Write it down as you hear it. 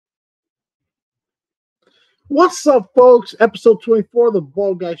What's up, folks? Episode 24 of the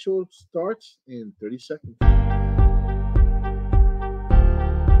Bald Guy Show starts in 30 seconds.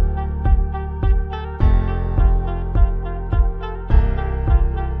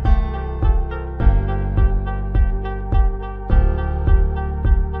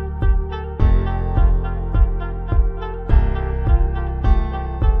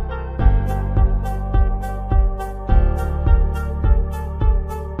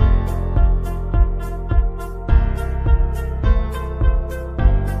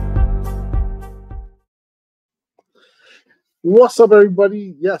 What's up,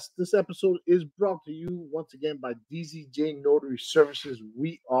 everybody? Yes, this episode is brought to you once again by DZJ Notary Services.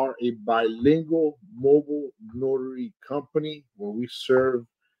 We are a bilingual mobile notary company where we serve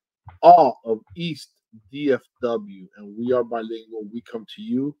all of East DFW, and we are bilingual. We come to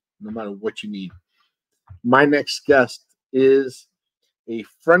you no matter what you need. My next guest is a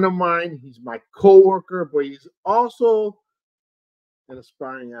friend of mine. He's my coworker, but he's also an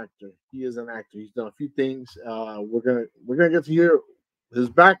aspiring actor. He is an actor. He's done a few things. We're gonna get to hear his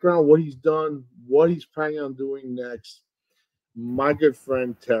background, what he's done, what he's planning on doing next. My good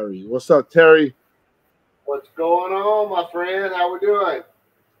friend Terry. What's up, Terry? What's going on, my friend? How we doing?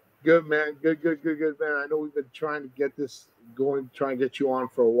 Good, man. Good, man. I know we've been trying to get this going, trying to get you on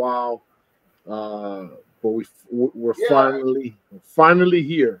for a while, but we're finally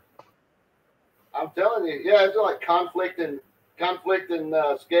here. I'm telling you, yeah, it's like conflicting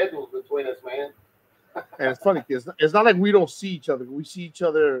schedules between us, man. And it's funny because it's not like we don't see each other. We see each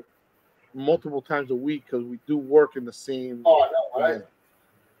other multiple times a week because we do work in the same. Oh, I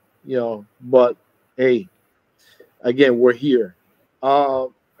know, right? But hey, again, we're here.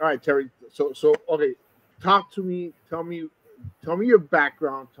 All right, Terry. So okay, talk to me. Tell me your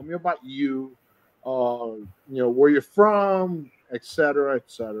background. Tell me about you. Where you're from, etc.,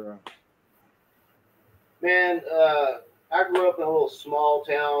 etc. Man, I grew up in a little small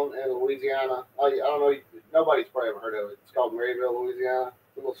town in Louisiana. I don't know. Nobody's probably ever heard of it. It's called Maryville, Louisiana.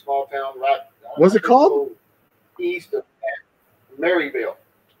 It's a little small town, right? What's it called? East of Maryville.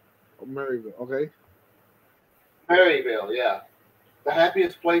 Oh, Maryville. Okay. Maryville, yeah. The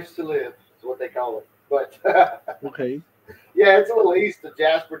happiest place to live is what they call it. But okay. Yeah, it's a little east of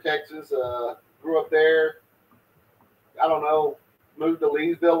Jasper, Texas. Grew up there. I don't know. Moved to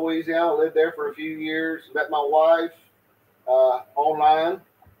Leesville, Louisiana. Lived there for a few years. Met my wife online.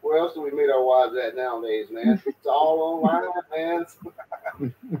 Where else do we meet our wives at nowadays, man? It's all online, man.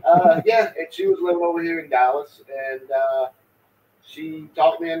 Yeah, and she was living over here in Dallas, and she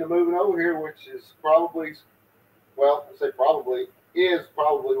talked me into moving over here, which is probably, well, I say probably, is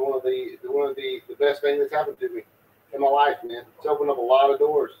probably one of the best things that's happened to me in my life, man. It's opened up a lot of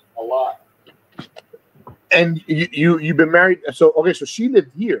doors, a lot. And you've been married, so she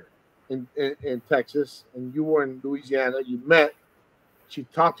lived here in Texas, and you were in Louisiana. You met. She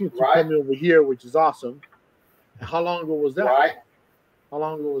talked to you to come over here, which is awesome. How long ago was that? Right. How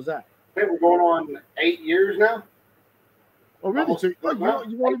long ago was that? I think we're going on 8 years now. Oh, really? Almost, so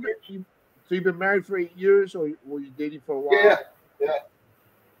you've been married for 8 years, or were you dating for a while?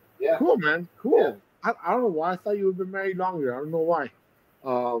 Yeah. Cool, man. Cool. Yeah. I don't know why I thought you would have been married longer. I don't know why.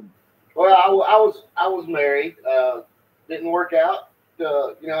 Well, I was married. Didn't work out.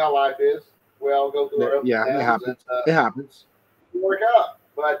 You know how life is. We all go through it. Yeah, it happens. It happens. Didn't work out.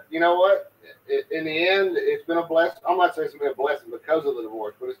 But you know what? In the end, it's been a blessing. I'm not saying it's been a blessing because of the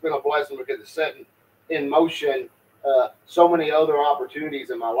divorce, but it's been a blessing because it's setting in motion so many other opportunities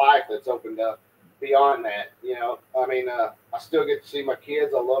in my life that's opened up beyond that. I mean, I still get to see my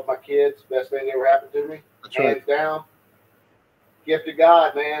kids. I love my kids. Best thing that ever happened to me. That's hands down. Gift of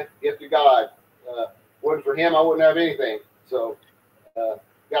God, man. Gift of God. Wasn't for him, I wouldn't have anything. So, got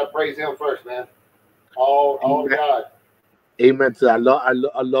to praise him first, man. All to God. Amen to that.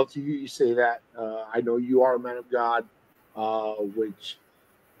 I love to hear you say that. I know you are a man of God, which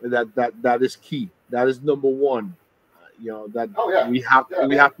that is key. That is number one. We have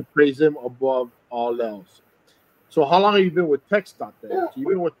to praise him above all else. So how long have you been with TechStop then? Yeah, so you've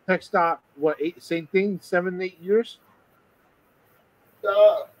been with TechStop, what, same thing, 7-8 years?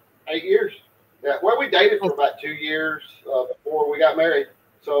 8 years. Yeah. Well, we dated for about 2 years before we got married.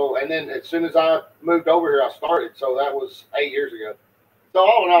 So, and then as soon as I moved over here, I started. So that was 8 years ago. So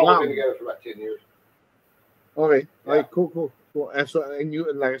all in all, we've been together for about 10 years. Okay. Yeah. All right. Cool. And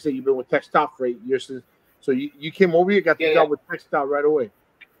you, like I said, you've been with TechStop for 8 years. So you came over here, got the job with TechStop right away.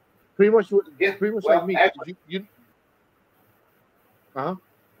 Pretty much like me. Actually, Uh-huh.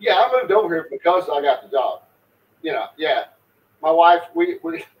 Yeah, I moved over here because I got the job. Yeah. My wife, we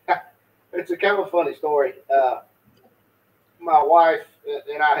it's a kind of a funny story. my wife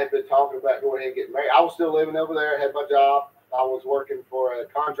and I had been talking about going ahead and getting married. I was still living over there. I had my job. I was working for a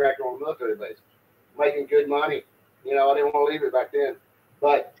contractor on a military base, making good money. You know, I didn't want to leave it back then.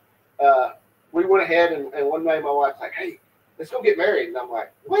 But we went ahead and one day my wife's like, hey, let's go get married. And I'm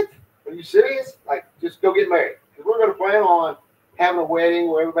like, what? Are you serious? Like, just go get married. Because we're going to plan on having a wedding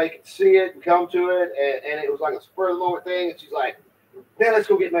where everybody could see it and come to it. And it was like a spur of the moment thing. And she's like, man, let's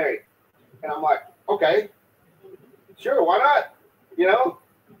go get married. And I'm like, okay, sure, why not? You know,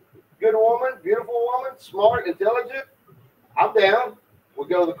 good woman, beautiful woman, smart, intelligent. I'm down. We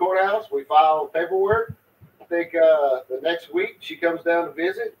go to the courthouse. We file paperwork. I think the next week she comes down to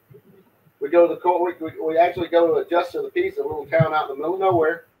visit. We go to the court. We actually go to Justice of the Peace, a little town out in the middle of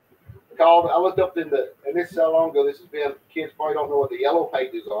nowhere. I looked up and this is how long ago this has been. Kids probably don't know what the yellow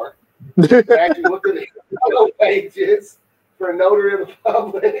pages are. I actually looked at the yellow pages for a notary of the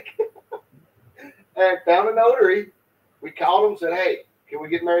public and found a notary. We called him and said, hey, can we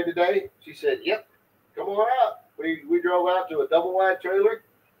get married today? She said, yep, come on out. We drove out to a double wide trailer,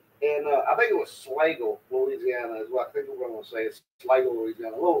 and I think it was Slagle, Louisiana, is what I think we're going to say. It's Slagle,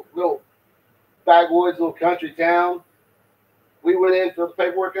 Louisiana, a little backwoods, little country town. We went in, filled the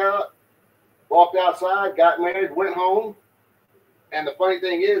paperwork out, walked outside, got married, went home. And the funny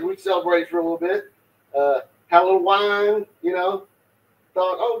thing is, we celebrated for a little bit, had a little wine, you know,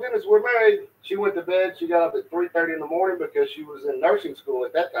 thought, oh, goodness, we're married. She went to bed. She got up at 3:30 in the morning because she was in nursing school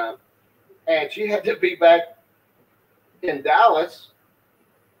at that time. And she had to be back in Dallas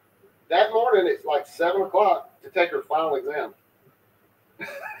that morning. It's like 7 o'clock to take her final exam.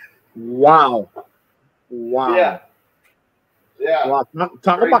 Wow. Wow. Yeah. Wow.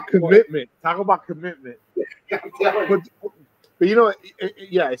 Talk about commitment. Talk about commitment. But you know,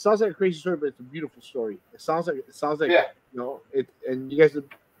 it sounds like a crazy story, but it's a beautiful story. It sounds like you know it, and you guys, you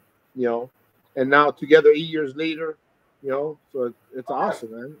know, and now together 8 years later, you know, so it's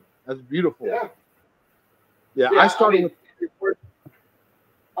awesome, man. That's beautiful. Yeah. I started with.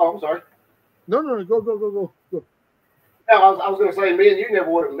 Oh, I'm sorry. No, go. No, I was going to say, me and you never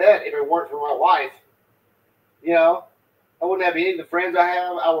would have met if it weren't for my wife. You know, I wouldn't have any of the friends I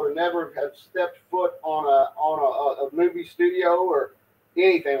have. I would have never have stepped foot on a movie studio or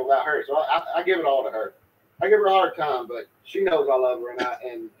anything without her. So I give it all to her. I give her a hard time, but she knows I love her,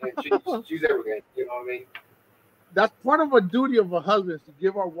 and she's everything. You know what I mean? That's part of a duty of a husband is to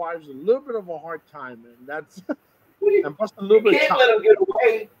give our wives a little bit of a hard time, and that's and plus a little bit. You can't let them get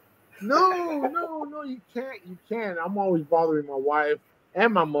away. No, you can't. I'm always bothering my wife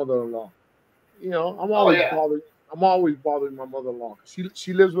and my mother-in-law. You know, I'm always bothering my mother-in-law.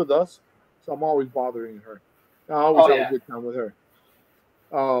 She lives with us, so I'm always bothering her. I always have a good time with her.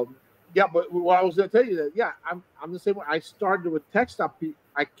 But what I was going to tell you that I'm the same way. I started with TechStop.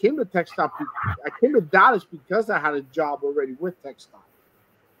 I came to TechStop. I came to Dallas because I had a job already with TechStop.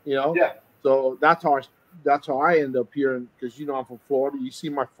 You know, so that's how I end up here. Because you know I'm from Florida. You see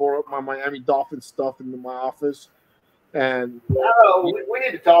my Miami Dolphins stuff in my office, and we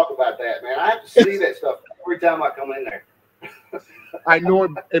need to talk about that, man. I have to see that stuff every time I come in there. I know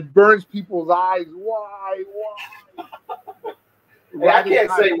it burns people's eyes. Why? Hey, I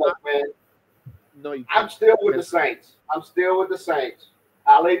can't say much, man. No, you can't. I'm still with the Saints.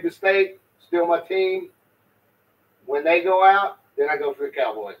 I leave the state, still my team. When they go out, then I go for the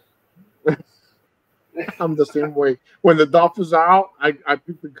Cowboys. I'm the same way. When the Dolphins are out, I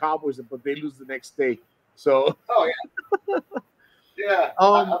pick the Cowboys, but they lose the next day. So. Oh yeah. Yeah.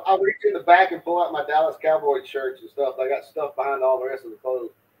 I reach in the back and pull out my Dallas Cowboys shirts and stuff. I got stuff behind all the rest of the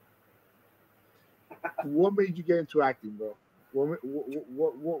clothes. What made you get into acting, bro?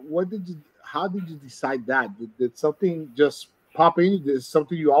 What did you? How did you decide that? Did something just pop in? Is it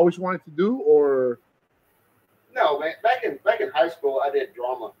something you always wanted to do, or? No, man. Back in high school, I did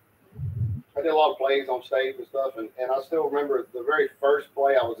drama. I did a lot of plays on stage and stuff, and I still remember the very first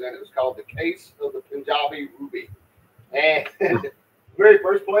play I was in. It was called The Case of the Punjabi Ruby, and the very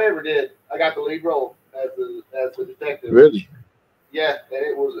first play I ever did, I got the lead role as the detective. Really? Yeah, and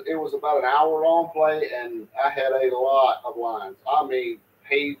it was about an hour-long play, and I had a lot of lines. I mean,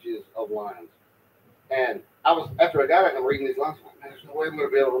 pages of lines. And after I got it and I'm reading these lines, I'm like, man, there's no way I'm going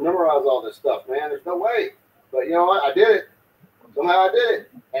to be able to memorize all this stuff, man. There's no way. But you know what? I did it. Somehow I did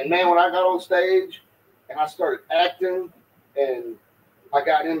it. And man, when I got on stage and I started acting and I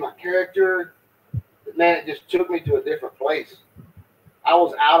got in my character, man, it just took me to a different place. I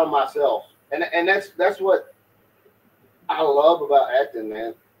was out of myself. And that's what I love about acting,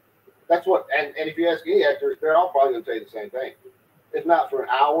 man. That's what, and if you ask any actors, they're all probably going to tell you the same thing. If not for an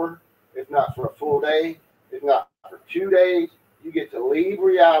hour, if not for a full day, if not for 2 days, you get to leave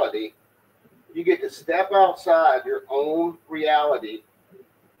reality You get to step outside your own reality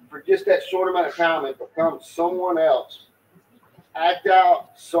for just that short amount of time and become someone else, act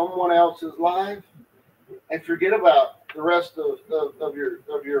out someone else's life, and forget about the rest of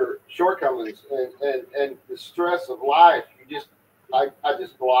your shortcomings and the stress of life. I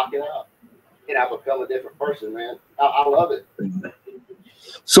just block it out, and I become a different person, man. I love it.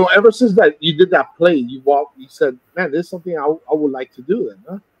 So ever since that you did that play, you said, man, there's something I would like to do then,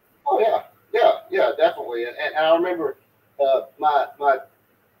 huh? Oh yeah, definitely. And I remember my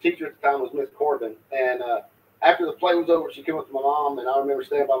teacher at the time was Miss Corbin, and after the play was over, she came up to my mom, and I remember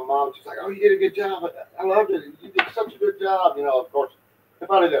standing by my mom. She's like, "Oh, you did a good job. I loved it. You did such a good job." You know, of course, if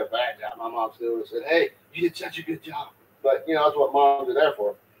I did a bad job, my mom still would have said, "Hey, you did such a good job." But you know, that's what moms are there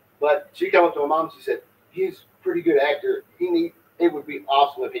for. But she came up to my mom and she said, "He's a pretty good actor. It would be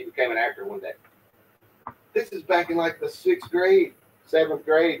awesome if he became an actor one day." This is back in like the 6th grade, 7th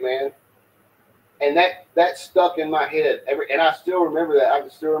grade, man. And that stuck in my head. And I still remember that. I can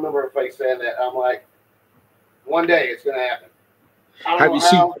still remember her face saying that. I'm like, one day it's gonna happen.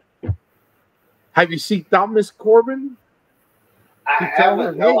 Have you seen Miss Corbin? I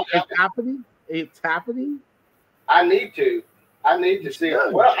haven't. No, hey, it's happening. It's happening. I need to see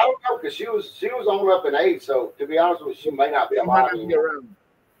it. Well, I don't know, because she was on up in age. So to be honest with you, she may not be alive anymore.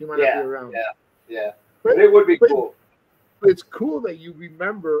 She might not be around. Yeah. But it would be cool. But it's cool that you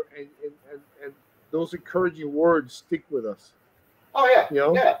remember and those encouraging words stick with us. Oh yeah.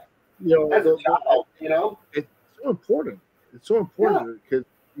 As a child, it's so important. It's so important because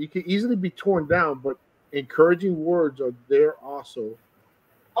you can easily be torn down, but encouraging words are there also.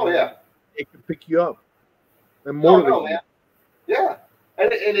 Oh yeah. It can pick you up and motivate you. Man. Yeah.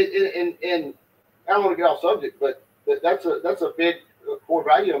 And I don't want to get off subject, but that's a big core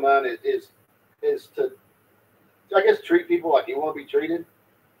value of mine is to, I guess, treat people like you want to be treated.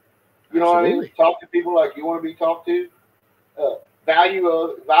 You know what I mean? Talk to people like you want to be talked to. Value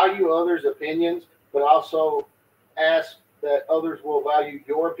others' opinions, but also ask that others will value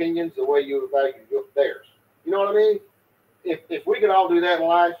your opinions the way you value theirs. You know what I mean? If we could all do that in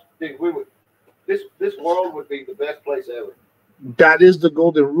life, dude, this world would be the best place ever. That is the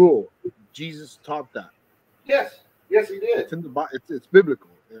golden rule. Jesus taught that. Yes, he did. It's in the Bible. It's biblical.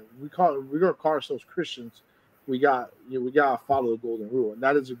 We're gonna call ourselves Christians. We gotta follow the golden rule, and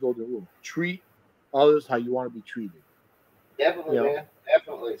that is the golden rule. Treat others how you want to be treated. Definitely, man.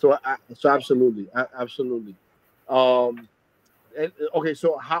 Definitely. So absolutely. And okay.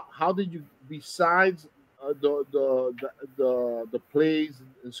 So how did you, besides the plays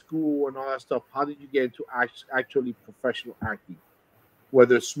in school and all that stuff, how did you get into actually professional acting?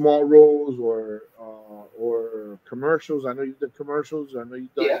 Whether small roles or commercials. I know you've done commercials. I know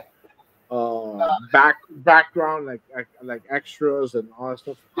you've done background like extras and all that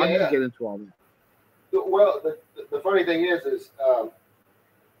stuff. How did you get into all that? Well, the funny thing is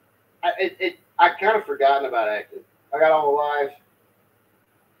I kind of forgotten about acting. I got all my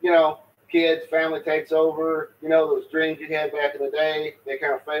life, kids, family takes over. Those dreams you had back in the day, they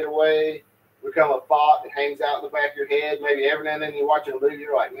kind of fade away. Become a thought that hangs out in the back of your head. Maybe every now and then you're watching a movie,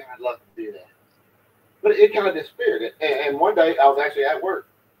 you're like, man, I'd love to do that. But it kind of disappeared. And one day I was actually at work,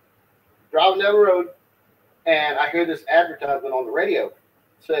 driving down the road, and I hear this advertisement on the radio. It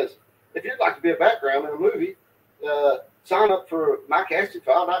says, if you'd like to be a background in a movie, sign up for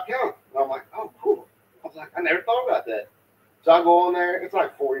mycastingfile.com. And I'm like, oh, cool. I was like, I never thought about that. So I go on there. It's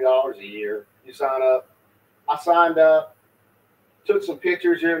like $40 a year. You sign up. I signed up. Took some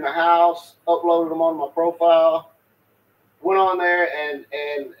pictures here in the house, uploaded them on my profile, went on there, and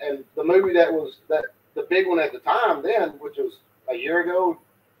the movie the big one at the time then, which was a year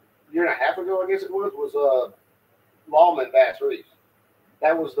and a half ago, I guess it was Lawman Bass Reeves.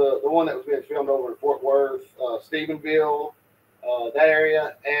 That was the one that was being filmed over in Fort Worth, Stephenville, that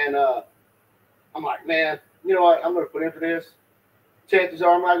area. And I'm like, man, you know what? I'm going to put in for this. Chances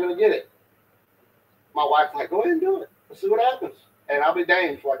are I'm not going to get it. My wife's like, go ahead and do it. Let's see what happens. And I'll be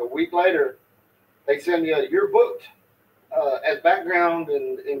danged, for like a week later, they send me you're booked as background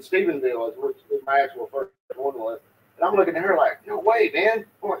in Stephenville, as my actual first one was. And I'm looking at her like, no way, man.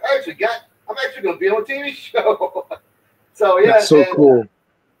 I'm like, I'm actually going to be on a TV show. So yeah, that's so cool.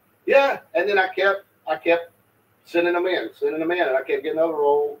 And then I kept sending them in, and I kept getting other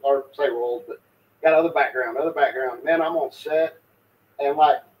roles, but got other background. Man, I'm on set, and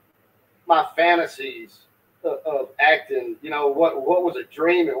like my fantasies of acting, what was a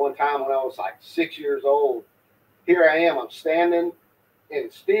dream at one time when I was like 6 years old. Here I am. I'm standing in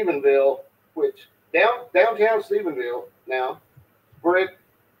Stephenville, which downtown Stephenville now, brick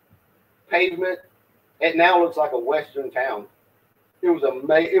pavement. It now looks like a western town. It was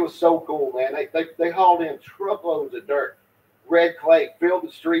amazing. It was so cool, man. They hauled in truckloads of dirt, red clay, filled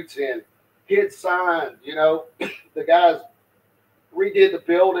the streets in, hid signs. You know, the guys redid the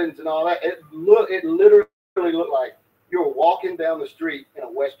buildings and all that. It literally looked like you were walking down the street in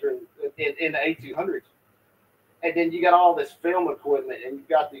a Western in the 1800s. And then you got all this film equipment, and you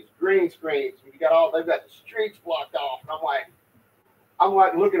got these green screens. And they've got the streets blocked off. And I'm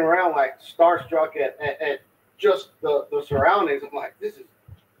like looking around like starstruck at just the surroundings. I'm like, this is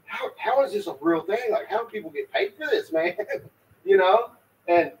how is this a real thing? Like, how do people get paid for this, man? You know?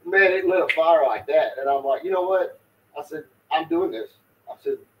 And man, it lit a fire like that. And I'm like, you know what? I said, I'm doing this. I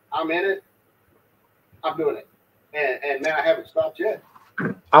said, I'm in it. I'm doing it. And man, I haven't stopped yet.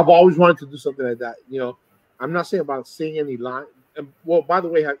 I've always wanted to do something like that. You know, I'm not saying about saying any line. Well, by the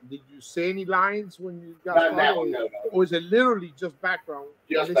way, did you say any lines when you got started? No. Or is it literally just background?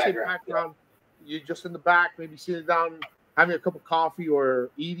 Just background. You're just in the back, maybe sitting down, having a cup of coffee or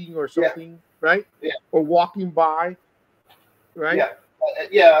eating or something, right? Yeah. Or walking by, right?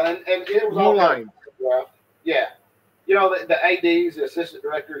 Yeah. And it was all line. Yeah. You know, the ADs, the assistant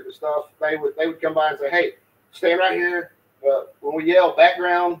directors and stuff, they would come by and say, hey, stand right here. When we yell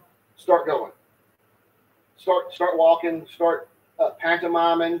background, start going. Start walking, start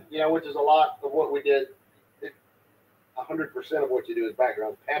pantomiming, you know, which is a lot of what we did. 100% of what you do is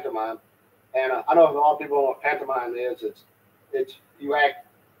background, pantomime. And I know a lot of people know what pantomime is. It's you act,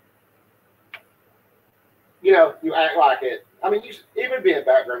 you know, you act like it. I mean, even being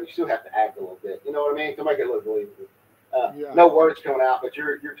background, you still have to act a little bit. You know what I mean? To make it look believable. No words coming out, but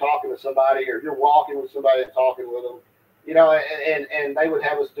you're talking to somebody, or you're walking with somebody and talking with them. You know, and they would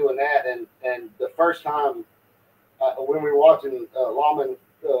have us doing that. And the first time when we were watching Lawman,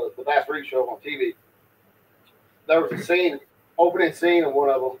 the Bass Reed Show on TV, there was a opening scene in one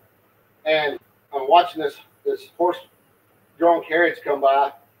of them, and I'm watching this horse-drawn carriage come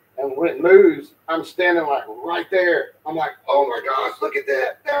by, and when it moves, I'm standing like right there. I'm like, oh my gosh, look at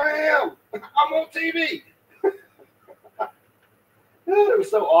that! There I am. I'm on TV. It was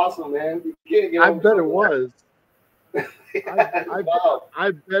so awesome, man. You can't get I bet it was. Wow.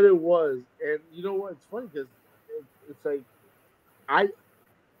 I bet it was. And you know what? It's funny because it's like I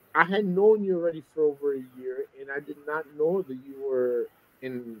had known you already for over a year, and I did not know that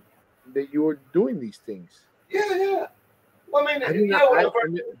you were doing these things. Yeah. Well, I mean,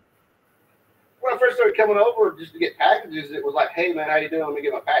 when I first started coming over just to get packages, it was like, hey man, how you doing? Let me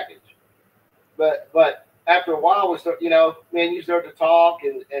get my package. But after a while, we start, you know, man, you start to talk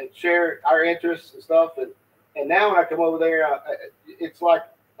and share our interests and stuff, and now when I come over there, it's like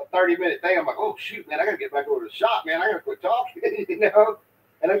a 30-minute thing. I'm like, oh shoot, man, I gotta get back over to the shop, man. I gotta quit talking, you know.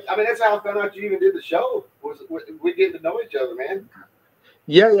 And I mean, that's how I found out you even did the show. Was we getting to know each other, man?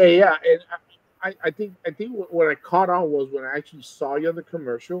 Yeah. And I think what I caught on was when I actually saw you on the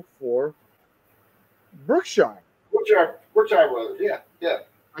commercial for Brookshire. Brookshire was, yeah.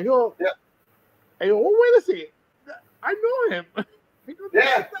 I go, yeah. I go, oh, wait a second, I know him. I go,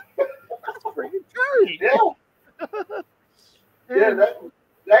 yeah. That's freaking Terry. Yeah.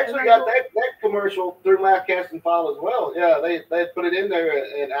 They actually got that commercial through Laughcast and File as well. Yeah, they put it in there,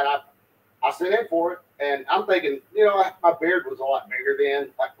 and I sent in for it, and I'm thinking, you know, my beard was a lot bigger then,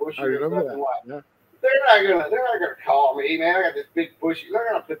 like bushy and stuff. And like, yeah. They're not gonna call me, man. I got this big bushy. They're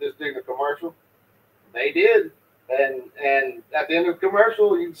gonna put this dude in the commercial. They did, and at the end of the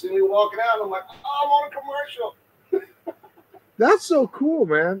commercial, you can see me walking out. And I'm like, oh, I'm on a commercial. That's so cool,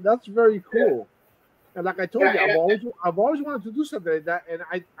 man. That's very cool. Yeah. And like I told you, I've always wanted to do something like that, and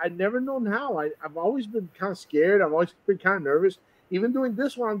I never known how. I've always been kind of scared. I've always been kind of nervous. Even doing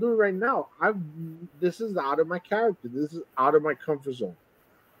this one I'm doing right now, this is out of my character. This is out of my comfort zone.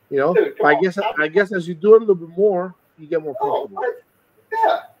 You know, Dude, I guess as you do it a little bit more, you get more comfortable.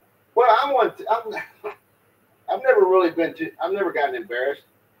 Yeah. Well, I've never really I've never gotten embarrassed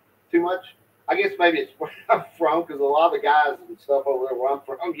too much. I guess maybe it's where I'm from, because a lot of the guys and stuff over there where I'm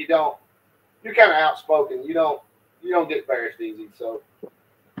from, you're kind of outspoken. You don't get embarrassed easy. So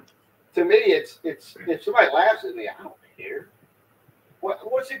to me, it's if somebody laughs at me, I don't care.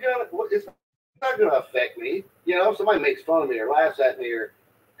 It's not gonna affect me. You know, if somebody makes fun of me or laughs at me or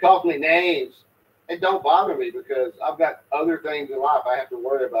calls me names, it don't bother me, because I've got other things in life I have to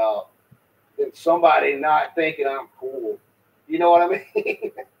worry about than somebody not thinking I'm cool. You know what I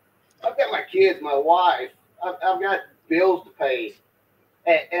mean? I've got my kids, my wife. I've got bills to pay.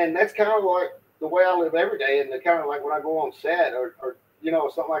 And that's kind of like the way I live every day, and kind of like when I go on set or you know,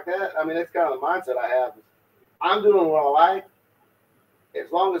 something like that. I mean, that's kind of the mindset I have. I'm doing what I like. As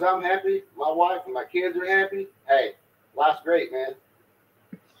long as I'm happy, my wife and my kids are happy, hey, life's great, man.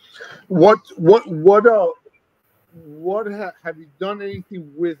 What what have you done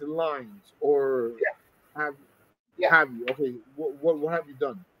anything with lines or have you? Okay, what have you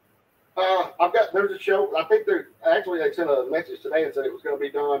done? There's a show. I think they sent a message today and said it was going to be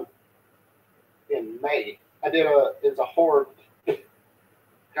done in May. It's a horror, kind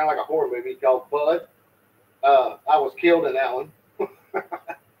of like a horror movie called Bud. I was killed in that one.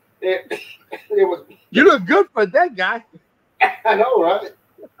 it was. You look good for that guy. I know, right?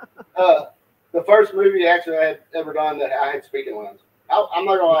 The first movie actually I had ever done that I had speaking lines. I'm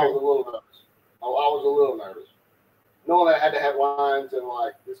not gonna lie, I was a little nervous. I was a little nervous, knowing that I had to have lines and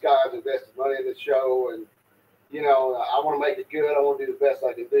like this guy's invested money in this show, and you know I want to make it good. I want to do the best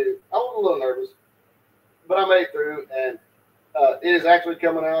I can do. I was a little nervous, but I made it through, and it is actually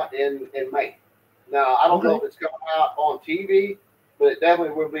coming out in May. Now I don't know if it's coming out on TV, but it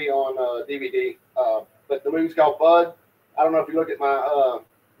definitely will be on DVD. But the movie's called Bud. I don't know if you look at my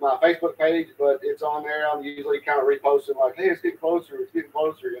Facebook page, but it's on there. I'm usually kind of reposting like, hey, it's getting closer,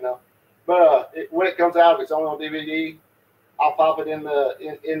 you know. But when it comes out, if it's only on DVD, I'll pop it in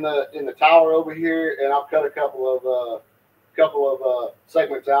the tower over here, and I'll cut a couple of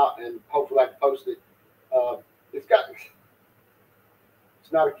segments out, and hopefully I can post it. It's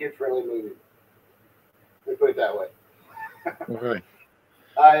not a kid friendly movie. Let me put it that way. Okay.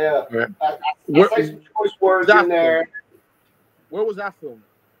 I say some choice words in there. Where was that filmed?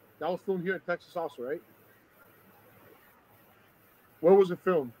 That was filmed here in Texas also, right? Where was it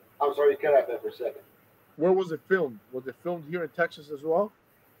filmed? I'm sorry, you cut out there for a second. Where was it filmed? Was it filmed here in Texas as well?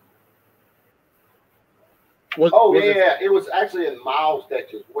 It was actually in Miles,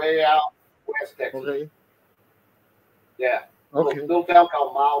 Texas, way out west Texas. Okay. Yeah. Okay. Little town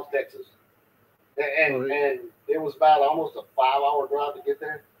called Miles, Texas. And it was about almost a 5-hour drive to get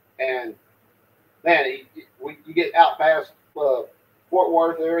there. And man, you get out past Fort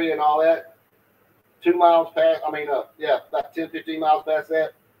Worth area and all that, 2 miles past, about 10, 15 miles past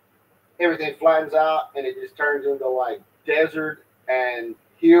that, everything flattens out and it just turns into like desert and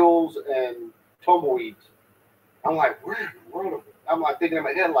hills and tumbleweeds. I'm like, where in the world? I'm like thinking in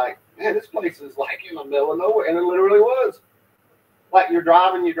my head, like, man, this place is like in the middle of nowhere. And it literally was. Like you're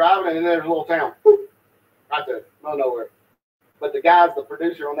driving, and then there's a little town. Whoop, right there, nowhere. But the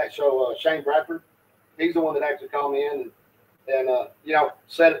producer on that show, Shane Bradford, he's the one that actually called me in and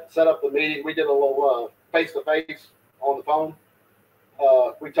set up the meeting. We did a little face-to-face on the phone.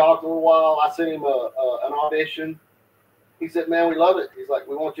 We talked a little while. I sent him an audition. He said, man, we love it. He's like,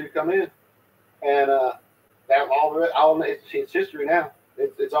 we want you to come in. And it's history now.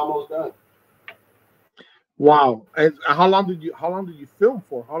 It's almost done. Wow. And how long did you film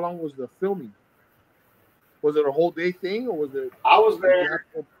for? How long was the filming? Was it a whole day thing or was it? I was there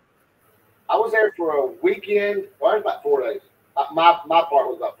for a weekend. Well, it was about 4 days. My part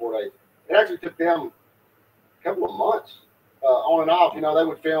was about 4 days. It actually took them a couple of months on and off. You know, they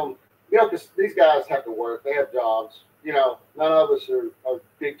would film, because these guys have to work. They have jobs. You know, none of us are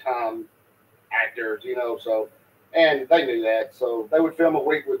big time actors, so, and they knew that. So they would film a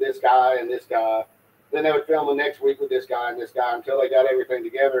week with this guy and this guy. Then they would film the next week with this guy and this guy until they got everything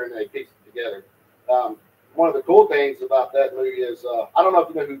together and they pieced it together. One of the cool things about that movie is, I don't know if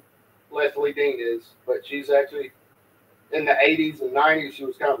you know who Leslie Dean is, but she's actually in the 80s and 90s. She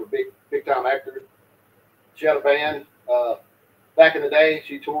was kind of a big time actor. She had a band. Back in the day,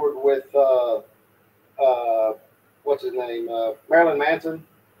 she toured with, what's his name? Marilyn Manson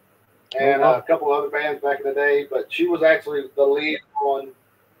and a couple other bands back in the day. But she was actually the lead on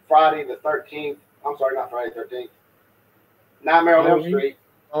Friday the 13th. I'm sorry, not Friday the 13th. Nightmare on Elm Street.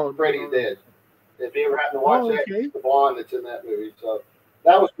 Freddy's Dead. If you ever happened to watch that, the blonde that's in that movie. So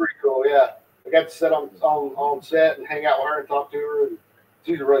that was pretty cool. Yeah, I got to sit on set and hang out with her and talk to her. And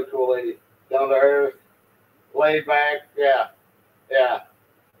she's a really cool lady, down to earth, laid back. Yeah.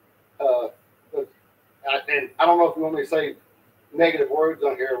 And I don't know if you want me to say negative words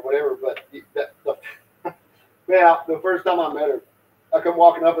on here or whatever, but the first time I met her, I come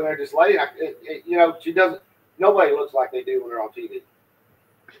walking up and they're just lady. She doesn't. Nobody looks like they do when they're on TV.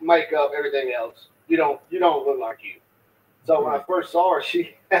 Makeup, everything else. You don't look like you. So when I first saw her,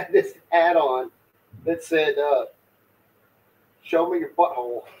 she had this hat on that said, "Show me your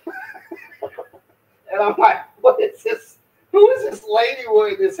butthole." And I'm like, "What is this? Who is this lady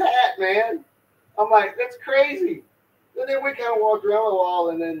wearing this hat, man?" I'm like, "That's crazy." And then we kind of walked around a while,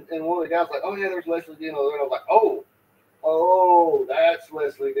 and one of the guys was like, "Oh yeah, there's Leslie Dean." And I was like, "Oh, that's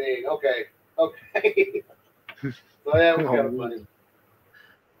Leslie Dean." Okay. So yeah, it was kind of funny.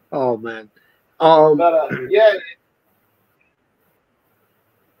 Oh man. Yeah.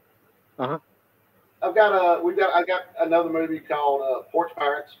 Uh-huh. I got another movie called Porch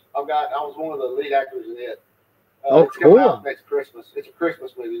Pirates. I was one of the lead actors in it. It's coming out next Christmas. It's a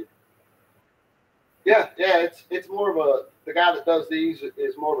Christmas movie. Yeah. It's more of the guy that does these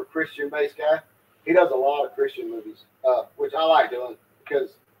is more of a Christian-based guy. He does a lot of Christian movies, which I like doing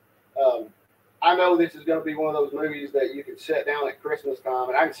because I know this is going to be one of those movies that you can sit down at Christmas time,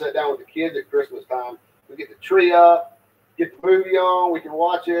 and I can sit down with the kids at Christmas time. We get the tree up, get the movie on, we can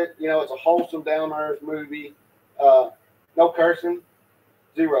watch it. It's a wholesome, down-to-earth movie. No cursing,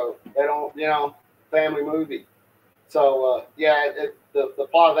 zero. They don't, family movie. So, the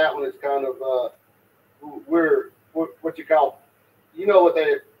plot of that one is kind of, we're what you call,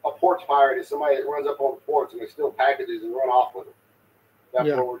 a porch pirate is somebody that runs up on the porch and they steal packages and run off with them. That's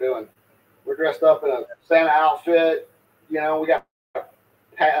what we're doing. We're dressed up in a Santa outfit. We got a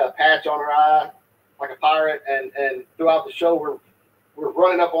patch on our eye like a pirate, and throughout the show we're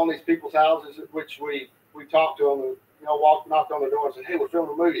running up on these people's houses, which we talked to them and knocked on their door and said, "Hey, we're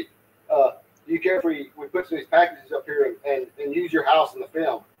filming a movie. Do you care if we put some of these packages up here and use your house in the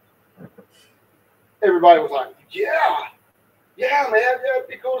film?" Everybody was like, "Yeah, man, it'd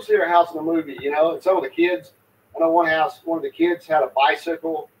be cool to see our house in the movie." And some of the kids, I know one of the kids had a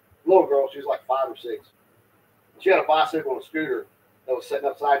bicycle. Little girl, she was like 5 or 6. She had a bicycle and a scooter that was sitting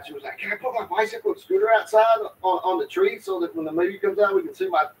outside. She was like, "Can I put my bicycle and scooter outside on the tree so that when the movie comes out, we can see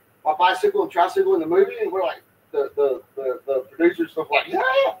my bicycle and tricycle in the movie?" And we're like, the producers stuff like, "Yeah,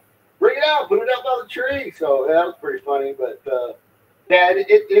 bring it out, put it out by the tree." So that was pretty funny. But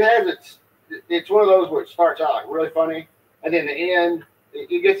it has it's one of those where it starts out like really funny, and then the end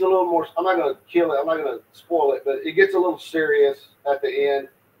it gets a little more. I'm not going to kill it. I'm not going to spoil it, but it gets a little serious at the end.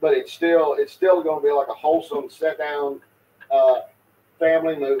 But it's still going to be like a wholesome, set down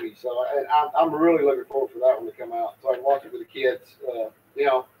family movie. So I'm really looking forward for that one to come out, so I can watch it with the kids.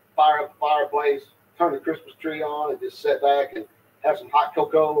 Fire up the fireplace, turn the Christmas tree on, and just sit back and have some hot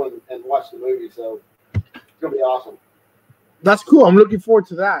cocoa and watch the movie. So it's gonna be awesome. That's cool. I'm looking forward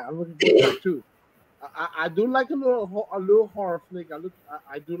to that. I'm looking forward to that too. I do like a little horror flick.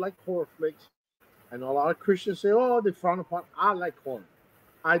 I do like horror flicks. I know a lot of Christians say, "Oh, they frown upon." I like horror.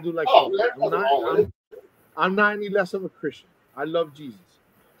 I do like horror. I'm not any less of a Christian. I love Jesus,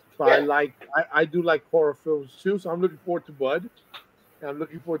 but I do like horror films too. So I'm looking forward to Bud. And I'm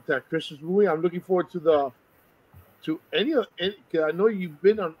looking forward to that Christmas movie. I'm looking forward to any. Cause I know you've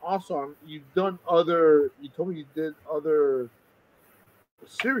been on also. You've done other. You told me you did other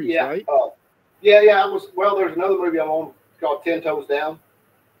series, right? Yeah. There's another movie I'm on called 10 Toes Down.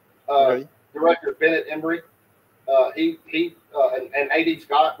 Right. Director Bennett Embry. And A.D.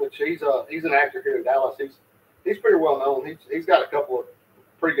 Scott, which he's an actor here in Dallas. He's pretty well known. He's got a couple of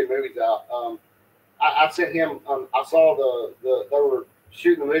pretty good movies out. I sent him. I saw they were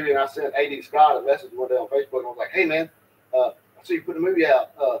shooting the movie, and I sent A.D. Scott a message one day on Facebook, and I was like, "Hey man, I see you put a movie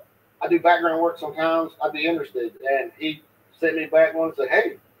out. I do background work sometimes. I'd be interested." And he sent me back one and said,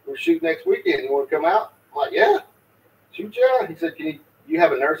 "Hey, we're shooting next weekend. You want to come out?" I'm like, "Yeah, shoot yeah." He said, "Can you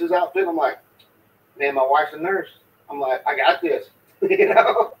have a nurse's outfit?" I'm like, "Man, my wife's a nurse." I'm like, "I got this,"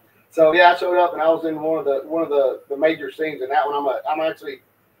 So yeah, I showed up and I was in one of the major scenes in that one. I'm actually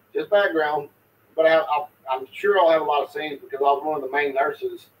just background, but I'm sure I'll have a lot of scenes because I was one of the main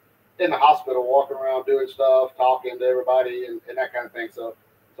nurses in the hospital, walking around doing stuff, talking to everybody, and that kind of thing. So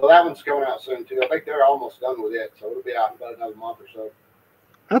that one's coming out soon too. I think they're almost done with it, so it'll be out in about another month or so.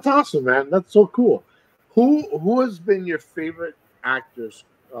 That's awesome, man. That's so cool. Who has been your favorite actors?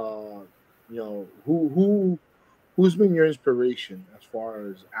 Who's been your inspiration as far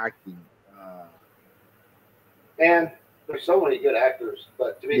as acting? And there's so many good actors,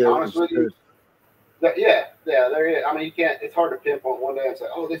 but to be honest with you, there is. I mean, you can't. It's hard to pinpoint one day and say,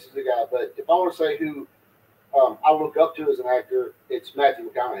 "Oh, this is the guy." But if I want to say who I look up to as an actor, it's Matthew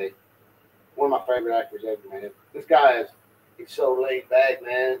McConaughey. One of my favorite actors ever, man. This guy he's so laid back,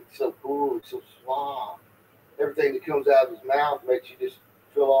 man. He's so cool. He's so suave. Everything that comes out of his mouth makes you just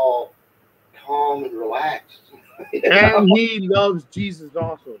feel all calm and relaxed. And he loves Jesus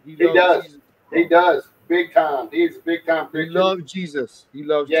also. He does. Jesus. He does. Big time. He's a big time Christian. He loves Jesus.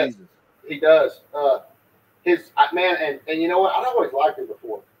 Jesus. He does. And you know what? I always liked him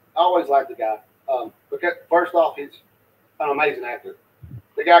before. I always liked the guy. Because first off, he's an amazing actor.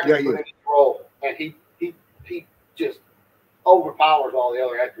 The guy can put in his role, and he just overpowers all the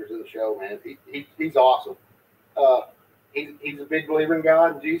other actors in the show, man. He's awesome. He's a big believer in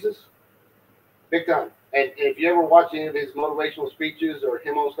God and Jesus. Big time. And if you ever watch any of his motivational speeches or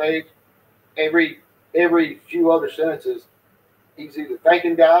him on stage, every few other sentences, he's either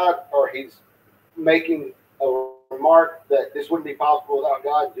thanking God or he's making a remark that this wouldn't be possible without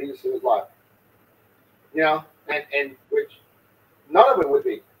God and Jesus in his life. And which none of it would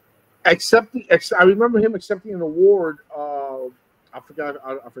be. I remember him accepting an award. I forgot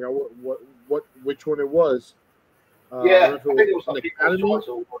which one it was. I don't know if it was an Academy,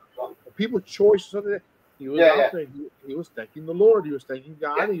 People's Choice, or something. He was out there. He was thanking the Lord. He was thanking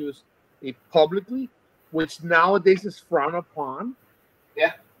God. Yeah. He publicly, which nowadays is frowned upon.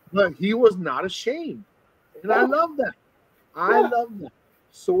 Yeah. But he was not ashamed, and I love that. I love that.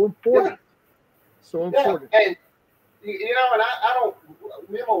 So important. So important. And you know, and I don't.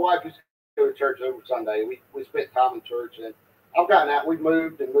 Me and my wife used to go to church every Sunday. We spent time in church, and I've gotten out. We've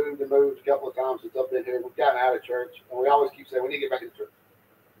moved and moved and moved a couple of times since I've been here. We've gotten out of church, and we always keep saying we need to get back into church.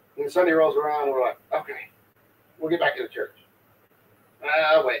 And Sunday rolls around, and we're like, okay, we'll get back into church.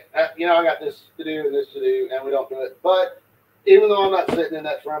 Wait, you know, I got this to do and this to do, and we don't do it. But even though I'm not sitting in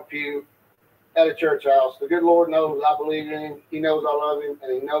that front pew at a church house, the good Lord knows I believe in him. He knows I love him,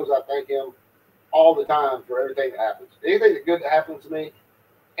 and he knows I thank him all the time for everything that happens. Anything that good that happens to me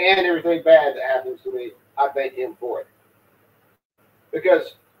and everything bad that happens to me, I thank him for it.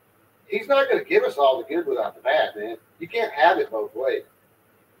 Because he's not going to give us all the good without the bad, man. You can't have it both ways.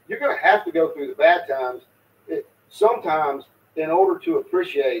 You're going to have to go through the bad times sometimes in order to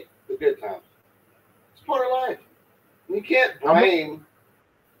appreciate the good times. It's part of life. You can't blame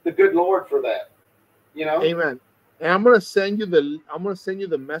the good Lord for that. You know? Amen. And I'm gonna send you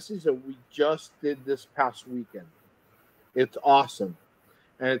the message that we just did this past weekend. It's awesome.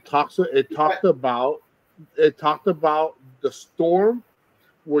 And it talked about the storm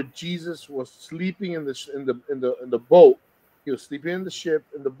where Jesus was sleeping in the boat. He was sleeping in the ship,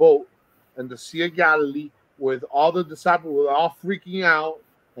 in the boat, in the Sea of Galilee, with all the disciples were all freaking out,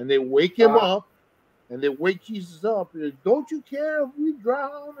 and they wake him up, and they wake Jesus up. Like, don't you care if we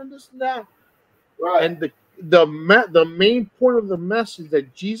drown and this and that? Right. And the main point of the message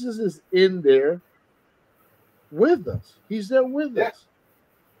that Jesus is in there with us. He's there with us.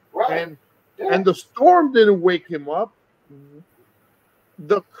 Right. And the storm didn't wake him up.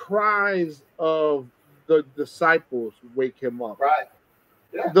 The cries of the disciples wake him up. Right.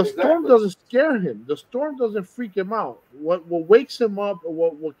 Yeah, the storm doesn't scare him. The storm doesn't freak him out. What wakes him up,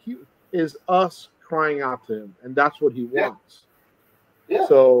 what is us crying out to him, and that's what he wants. Yeah.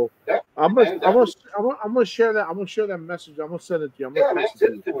 So I'm gonna share that. I'm gonna share that message. I'm gonna send it to you.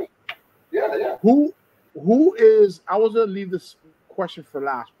 Send it to me. Yeah. Who is? I was gonna leave this question for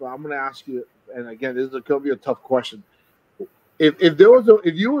last, but I'm gonna ask you. And again, this is gonna be a tough question. If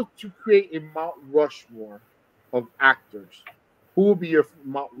you were to create a Mount Rushmore of actors, who would be your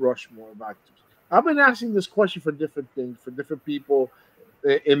Mount Rushmore of actors? I've been asking this question for different things, for different people.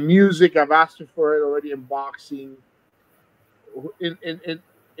 In music, I've asked you for it already. In boxing, in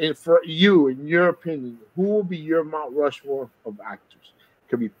for you, in your opinion, who will be your Mount Rushmore of actors? It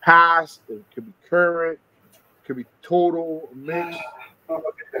could be past, it could be current, it could be total, mixed. Oh,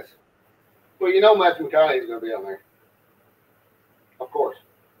 okay. Well, you know Matthew McConaughey is going to be on there. Of course.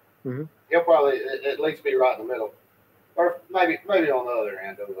 Mm-hmm. He'll probably at least be right in the middle. Or maybe on the other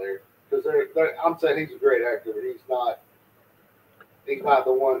end over there. Because I'm saying he's a great actor, but he's not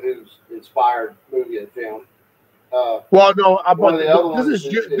the one who's inspired movie and film. Well, no, but this is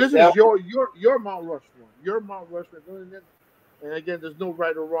your Mount Rushmore. Your Mount Rushmore. And again, there's no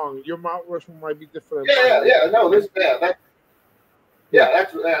right or wrong. Your Mount Rushmore might be different. That's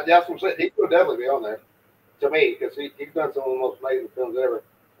what I'm saying. He could definitely be on there to me because he's done some of the most amazing films ever.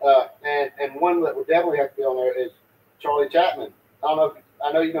 And one that would definitely have to be on there is Charlie Chaplin. I know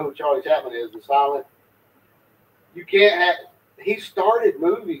you know who Charlie Chaplin is. The silent. You can't have. He started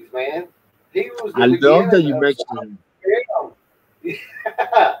movies, man. He was. I love that you mentioned him.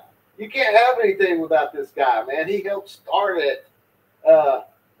 Yeah. You can't have anything without this guy, man. He helped start it.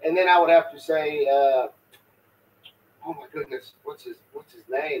 And then I would have to say, oh my goodness, what's his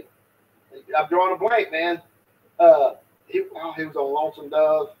name? I'm drawing a blank, man. He was on Lonesome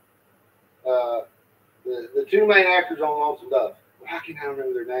Dove. The two main actors on Lonesome Dove. How can I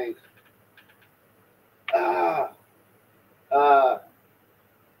remember their names?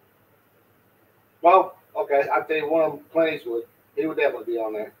 Well, okay, I'll tell you one of them, Clint Eastwood. He would definitely be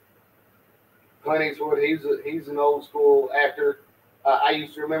on there. Clint Eastwood, he's an old school actor. I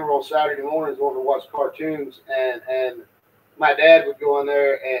used to remember on Saturday mornings wanting to watch cartoons, and my dad would go in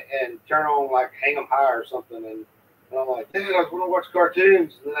there and turn on like Hang 'em High or something, and I'm like, Dad, I want to watch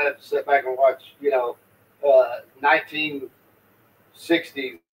cartoons, and then I have to sit back and watch,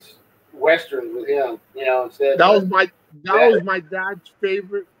 1960s westerns with him, instead. That was my dad's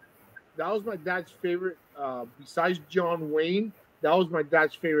favorite. That was my dad's favorite. Besides John Wayne, that was my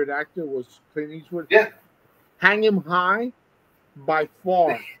dad's favorite actor was Clint Eastwood. Yeah. Hang 'em High, by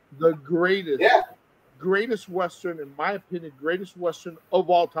far the greatest western, in my opinion, greatest western of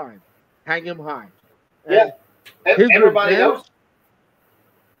all time. hang him high. And everybody knows.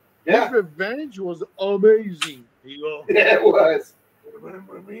 Yeah. His revenge was amazing. Yeah, it was.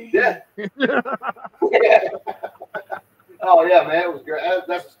 Remember me? Yeah. Yeah. Oh yeah, man, it was great.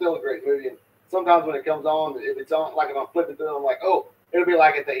 That's still a great movie. And sometimes when it comes on, if it's on, like if I'm flipping through, I'm like, oh, it'll be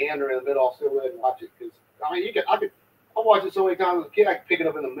like at the end or in the middle. I'll still go ahead and watch it because I mean, I watched it so many times as a kid. I could pick it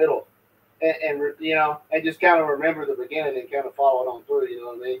up in the middle, and you know, and just kind of remember the beginning and kind of follow it on through. You know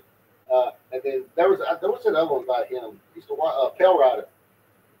what I mean? And then there was another one by him. He used to watch Pale Rider.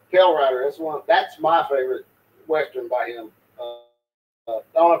 Pale Rider. That's my favorite Western by him. I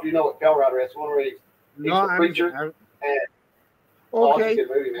don't know if you know what Pale Rider is. One where he's a preacher. Okay. It's a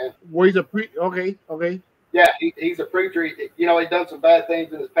good movie, man. Well, he's a okay. Yeah, he's a preacher. He'd done some bad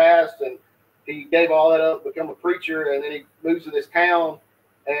things in his past, and he gave all that up, become a preacher, and then he moves to this town,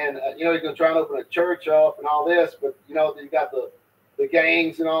 and he's going to try and open a church up and all this, but you got the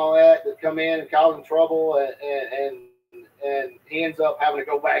gangs and all that come in and cause him trouble, and he ends up having to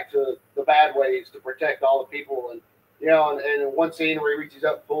go back to the bad ways to protect all the people, and in one scene where he reaches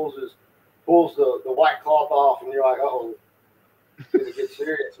up and pulls the white cloth off, and you're like, oh, it's gonna get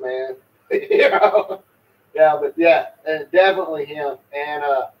serious, man. Yeah, but yeah, and definitely him. And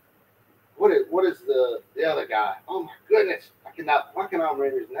what is the other guy? Oh my goodness, why cannot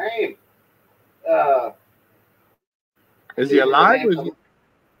remember his name? Is he alive? No,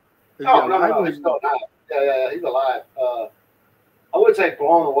 he's still alive. Yeah, he's alive. I would say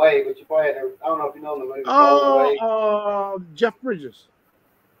Blown Away, but you probably I don't know if you know the movie Blown Away. Jeff Bridges.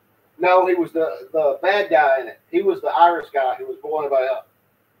 No, he was the bad guy in it. He was the Irish guy who was blowing everybody up.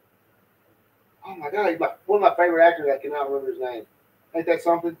 Oh my God, he's one of my favorite actors. I cannot remember his name. Ain't that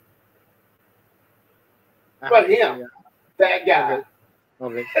something? But him, that guy.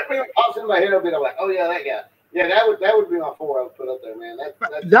 Okay. Everything pops in my head a bit. I'm like, oh yeah, that guy. Yeah, that would be my 4 I would put up there, man.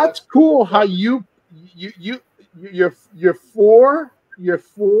 That's cool. How your 4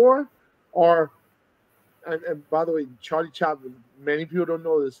 are, and by the way, Charlie Chaplin. Many people don't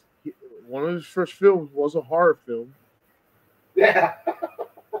know this. One of his first films was a horror film. Yeah.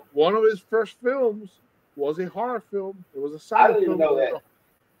 One of his first films was a horror film. It was a silent film. I didn't even know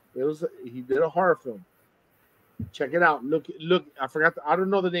that. He did a horror film. Check it out. Look. I don't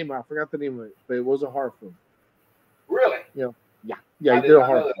know the name. I forgot the name of it, but it was a horror film. Really? Yeah. He did a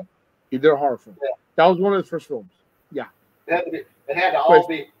horror film. He did a horror film. Yeah. That was one of his first films. Yeah. It had to all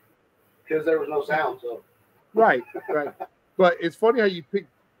be because there was no sound. So. Right. But it's funny how you pick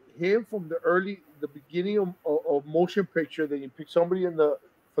him from the beginning of motion picture, then you pick somebody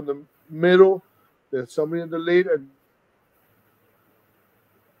from the middle, then somebody in the later.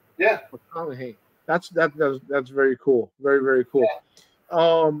 Yeah. McConaughey. That's very cool. Very, very cool.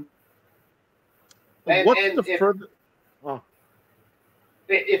 Yeah. What's the further?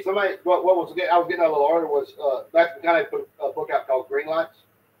 If somebody, what was I was getting a little order was back kind of put a book out called Green Lights,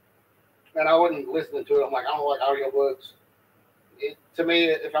 and I wasn't listening to it. I'm like, I don't like audiobooks. To me,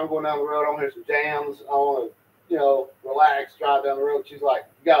 if I'm going down the road, I want to hear some jams. I want to, relax, drive down the road. She's like,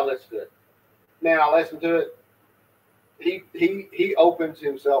 you gotta listen to it. Man, I listened to it. He opens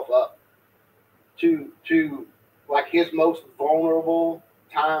himself up to like his most vulnerable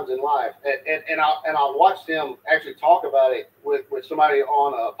times in life, and I watched him actually talk about it with somebody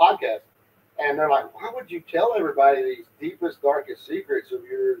on a podcast, and they're like, why would you tell everybody these deepest, darkest secrets of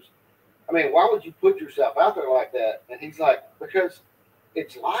yours? I mean, why would you put yourself out there like that? And he's like, because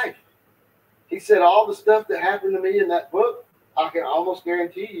it's life. He said all the stuff that happened to me in that book, I can almost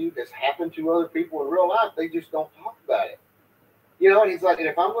guarantee you has happened to other people in real life. They just don't talk about it. And he's like, and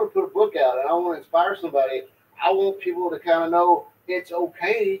if I'm going to put a book out and I want to inspire somebody, I want people to kind of know it's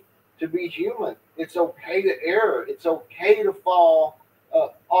okay to be human. It's okay to err. It's okay to fall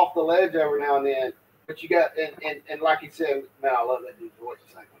off the ledge every now and then. But you got, and like he said, man, I love that dude's voice.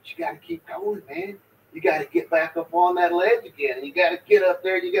 It's like, but you got to keep going, man. You got to get back up on that ledge again. And you got to get up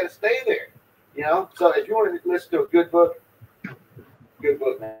there. You got to stay there. So if you want to listen to a good book,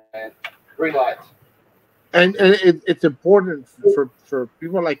 man. Green Lights. And it's important for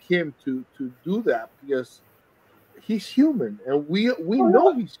people like him to do that because he's human, and we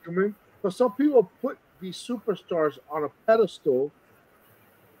know he's human. But some people put these superstars on a pedestal,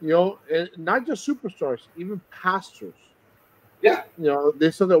 and not just superstars, even pastors. Yeah.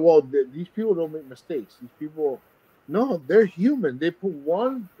 They said that these people don't make mistakes. These people, no, they're human. They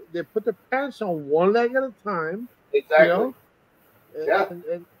put their pants on one leg at a time. Exactly.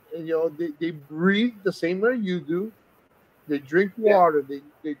 And they breathe the same way you do. They drink water.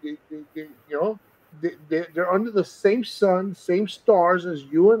 They're under the same sun, same stars as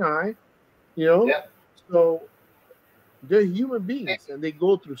you and I. So they're human beings and they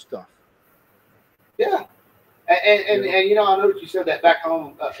go through stuff. And you know, I know that you said that back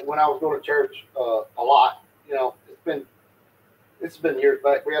home when I was going to church a lot. You know, it's been years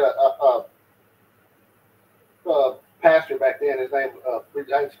back. We had a pastor back then. His name I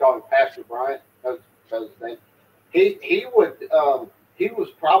used to call him Pastor Bryant. That was his name. He was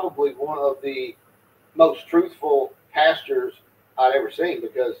probably one of the most truthful pastors I'd ever seen,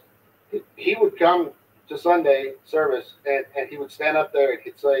 because he would come to Sunday service and he would stand up there and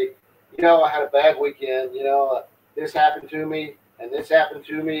he'd say, you know, I had a bad weekend, you know, this happened to me and this happened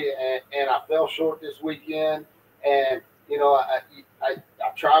to me, and I fell short this weekend, and you know, I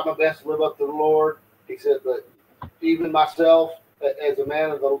tried my best to live up to the Lord. He said, but even myself, as a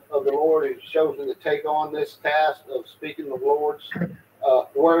man of the Lord, who's chosen to take on this task of speaking the Lord's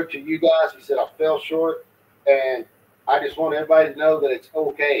word to you guys, he said, I fell short, and I just want everybody to know that it's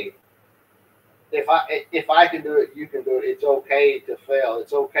okay. If I can do it, you can do it. It's okay to fail.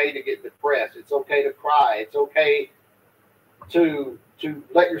 It's okay to get depressed. It's okay to cry. It's okay to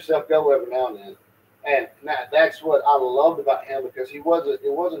let yourself go every now and then. And that's what I loved about him, because it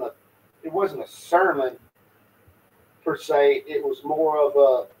wasn't a sermon per se. It was more of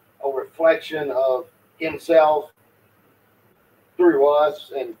a reflection of himself through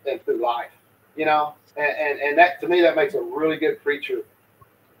us and through life, you know. And that, to me, that makes a really good preacher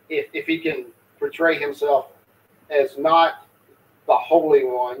if he can portray himself as not the holy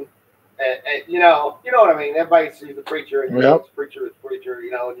one. And you know what I mean. Everybody sees the preacher, and it's preacher, you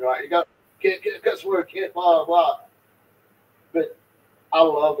know, and you're like, you got can't cuss word, can't blah blah. But I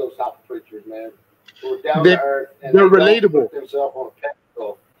love those type of preachers, man. Who are down to earth, and they're relatable. Put themselves on a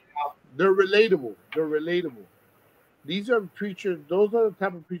pedestal. You know? They're relatable. They're relatable. These are preachers. Those are the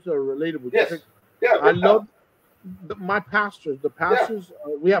type of preachers that are relatable. Yes. Yeah. I love my pastors. The pastors.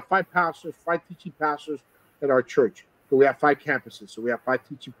 We have 5 pastors, 5 teaching pastors at our church. So we have 5 campuses. So we have 5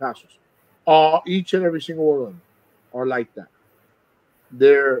 teaching pastors. Each and every single one of them are like that.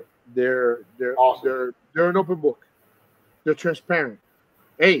 They're awesome. They're an open book. They're transparent.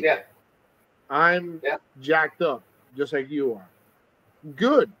 Hey, I'm jacked up just like you are.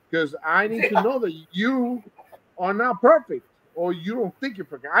 Good, because I need to know that you are not perfect, or you don't think you're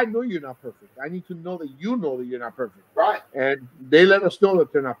perfect. I know you're not perfect. I need to know that you're not perfect. Right. And they let us know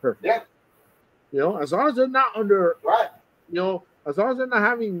that they're not perfect. Yeah. You know, as long as they're not under, you know, as long as they're not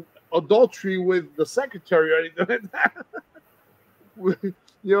having adultery with the secretary or anything like that.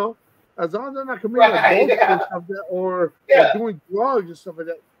 You know, as long as they're not committing adultery and stuff that, or doing drugs and stuff like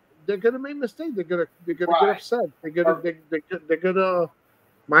that, they're gonna make mistakes. They're gonna get upset. They're gonna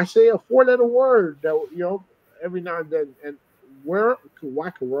might say a 4-letter word that, you know, every now and then. And we're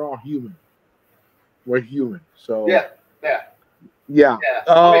all human. We're human. So yeah. I mean,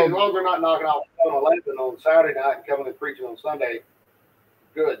 as long as they're not knocking off 11 on Saturday night and coming and preaching on Sunday,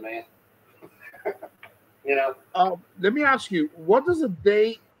 good, man. You know. Let me ask you, what does a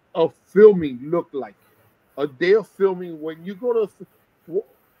day of filming look like? A day of filming when you go to, you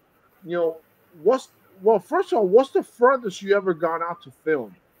know, first of all, what's the furthest you ever gone out to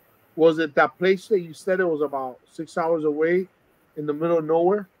film? Was it that place that you said it was about 6 hours away in the middle of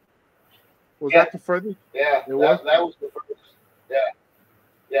nowhere? Was that the furthest? Yeah, that was the furthest.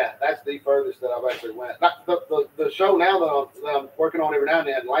 Yeah, that's the furthest that I've actually went. The show now that I'm working on every now and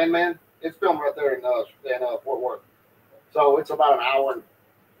then, Landman, it's filmed right there in Fort Worth. So it's about an hour and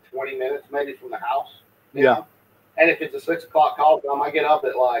 20 minutes maybe from the house. You know? And if it's a 6 o'clock call, I might get up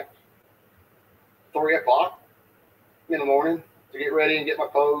at like 3 o'clock in the morning to get ready and get my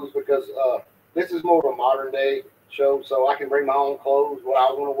clothes, because this is more of a modern day show, so I can bring my own clothes, what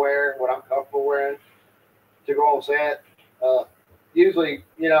I want to wear, what I'm comfortable wearing to go on set. Usually,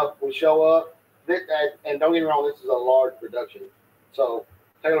 you know, we show up, and don't get me wrong, this is a large production. So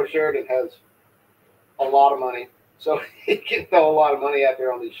Taylor Sheridan has a lot of money, so he can throw a lot of money out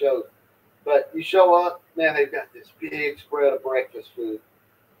there on these shows. But you show up, man, they've got this big spread of breakfast food.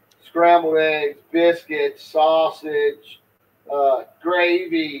 Scrambled eggs, biscuits, sausage,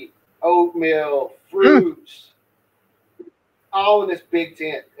 gravy, oatmeal, fruits, all in this big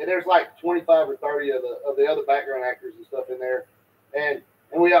tent. And there's like 25 or 30 of the other background actors and stuff in there. And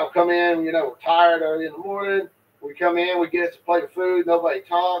we all come in, you know, we're tired early in the morning. We come in, we get us a plate of food, nobody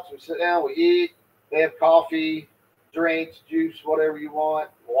talks, we sit down, we eat. They have coffee, drinks, juice, whatever you want,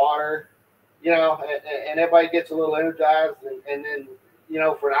 water, you know, and everybody gets a little energized. And then, you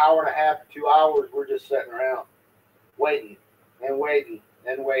know, for an hour and a half, 2 hours, we're just sitting around waiting and waiting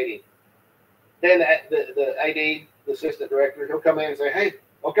and waiting. Then the AD, the assistant director, he'll come in and say, hey,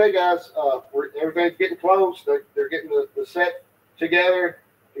 okay, guys, everything's getting close. They're getting the set together.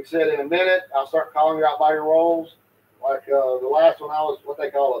 He said, in a minute, I'll start calling you out by your roles. Like the last one, I was what they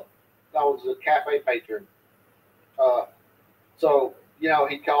call I was a cafe patron. So,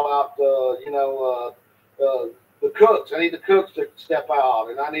 he'd call out the cooks. I need the cooks to step out,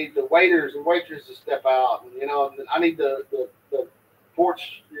 and I need the waiters and waitresses to step out, and and I need the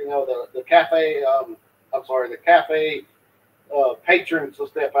porch, the cafe. The cafe patrons to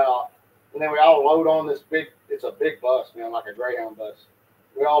step out, and then we all load on this big. It's a big bus, man, like a Greyhound bus.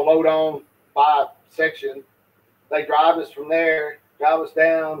 We all load on by section. They drive us from there, drive us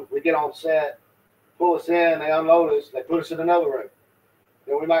down. We get on set, pull us in. They unload us. They put us in another room.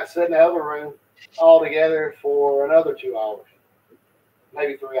 Then we might sit in the other room all together for another 2 hours,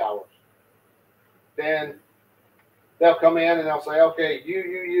 maybe 3 hours. Then they'll come in and they'll say, okay,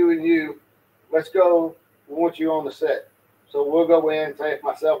 you, and you, let's go. We want you on the set. So we'll go in. Say if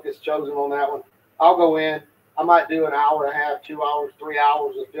myself gets chosen on that one, I'll go in. I might do an hour and a half, 2 hours, 3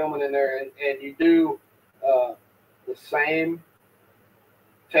 hours of filming in there, and you do the same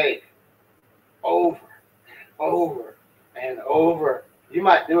take over and over. You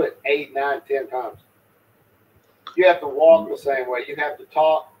might do it 8, 9, 10 times. You have to walk the same way. You have to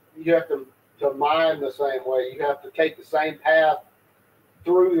talk. You have to mime the same way. You have to take the same path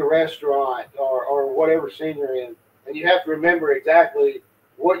through the restaurant or whatever scene you're in. And you have to remember exactly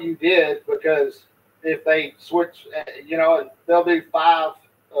what you did, because if they switch, and they'll do 5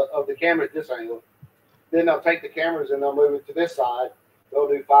 of the camera at this angle, then they'll take the cameras and they'll move it to this side. They'll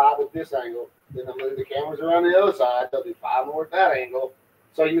do 5 at this angle. Then they'll move the cameras around the other side. They'll do 5 more at that angle.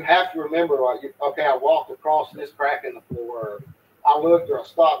 So you have to remember, okay, I walked across this crack in the floor. I looked, or I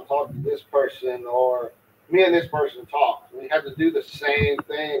stopped and talked to this person, or me and this person talked. And you have to do the same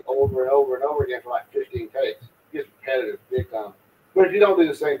thing over and over and over again for like 15 takes. It gets repetitive big time. But if you don't do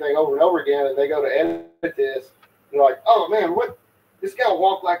the same thing over and over again, and they go to edit this, you're like, oh man, what? This guy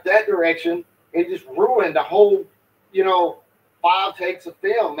walked like that direction and just ruined the whole, 5 takes of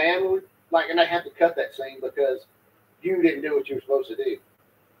film, man. And they have to cut that scene because you didn't do what you were supposed to do.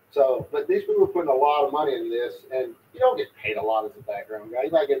 So, but these people are putting a lot of money into this, and you don't get paid a lot as a background guy.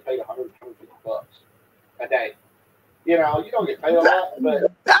 You might get paid $150 a day. You don't get paid a lot,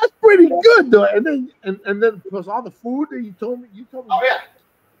 but that's pretty good though. And then plus all the food that you told me.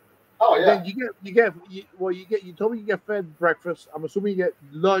 Oh yeah. Then you told me you get fed breakfast. I'm assuming you get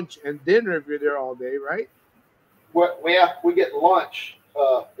lunch and dinner if you're there all day, right? Well, yeah, we get lunch,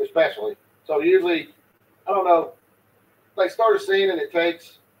 especially. So usually, I don't know, they start a scene and it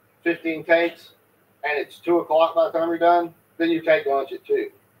takes 15 takes, and it's 2 o'clock by the time you're done. Then you take lunch at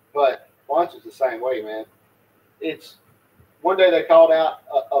 2. But lunch is the same way, man. It's one day they called out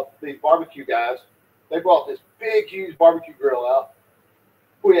these barbecue guys. They brought this big, huge barbecue grill out.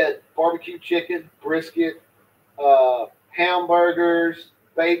 We had barbecue chicken, brisket, hamburgers,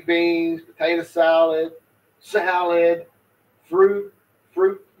 baked beans, potato salad, fruit,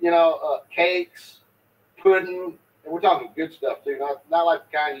 cakes, pudding, and we're talking good stuff too. Not like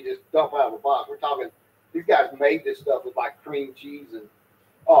the kind you just dump out of a box. We're talking these guys made this stuff with like cream cheese and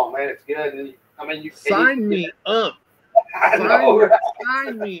oh man, it's good. And you sign me up.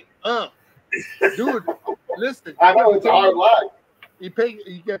 Sign me up, dude. Listen, I know it's a hard life. You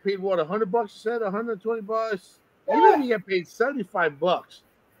get paid what, $100? You said $120. Yeah. Even if you get paid $75 plus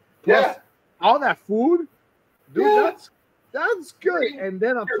yeah, all that food, dude. Yeah. That's good. And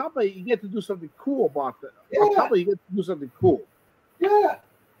then on top of it, you get to do something cool about that. Yeah. On top of it, you get to do something cool. Yeah,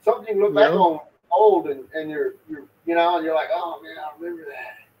 something you look back on old and you're and you're like, oh man, I remember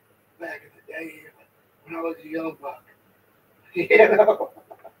that back in the day when I was a young buck.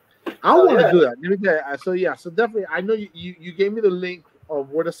 I want to do that. Let me tell you. So definitely, I know you gave me the link of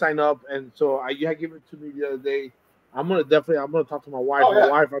where to sign up, and so you had given it to me the other day. I'm gonna talk to my wife. Oh, yeah.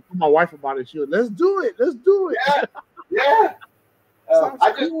 I told my wife about it. She was, let's do it. Yeah.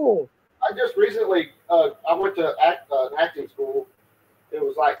 Cool. I just recently I went to acting school. It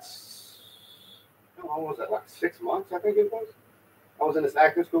was like what was it, like 6 months, I think it was. I was in this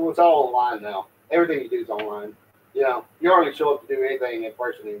acting school. It's all online now. Everything you do is online. You hardly show up to do anything in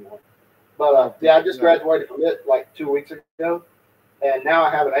person anymore. But I just graduated from it like 2 weeks ago, and now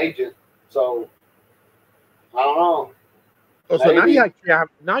I have an agent. So I don't know. Oh, so now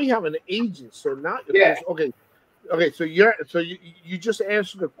you have an agent. So now, yeah. Okay. So you just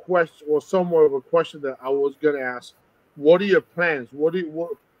answered a question, or somewhat of a question that I was gonna ask. What are your plans?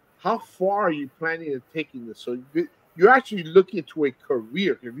 How far are you planning on taking this? So you're actually looking to a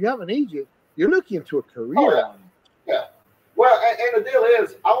career. If you have an agent, you're looking into a career. Oh, yeah. Well, and the deal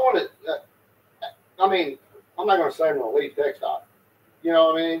is, I want it. I'm not going to say I'm going to leave TechStop. You know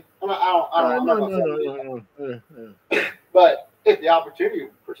what I mean? I'm not going to say. But if the opportunity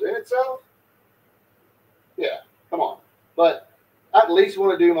presents itself, yeah, come on. But I at least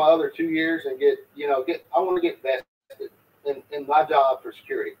want to do my other 2 years and I want to get vested in my job for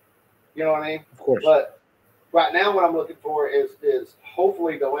security. You know what I mean? Of course. But right now, what I'm looking for is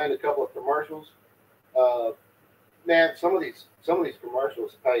hopefully to land a couple of commercials. Man, some of these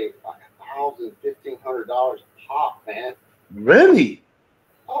commercials pay like $1,000, $1,500 a pop, man. Really?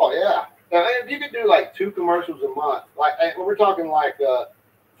 Oh yeah. Now, if you could do like 2 commercials a month, like we're talking like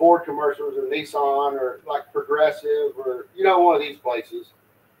Ford commercials or Nissan or like Progressive or one of these places.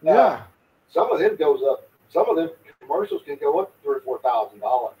 Yeah. Some of them goes up. Some of them commercials can go up to $3,000 or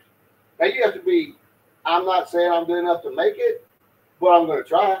 $4,000. Now you have to be. I'm not saying I'm good enough to make it, but I'm going to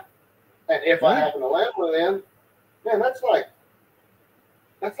try. And if I happen to land with them, man, that's like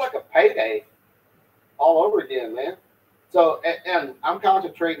a payday all over again, man. So, and I'm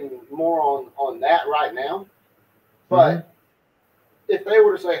concentrating more on that right now. But if they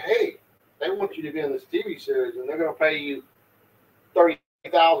were to say, hey, they want you to be in this TV series and they're going to pay you $30,000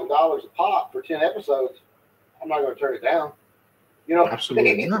 a pop for 10 episodes, I'm not going to turn it down.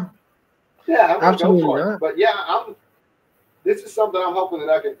 Absolutely not. Yeah, I'm going to go for not. it. But yeah, this is something I'm hoping that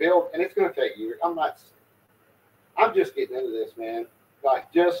I can build, and it's going to take years. I'm just getting into this, man.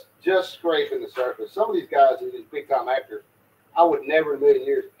 Like just scraping the surface. Some of these guys, these big time actors, I would never in a million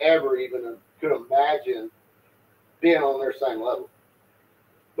years ever even could imagine being on their same level.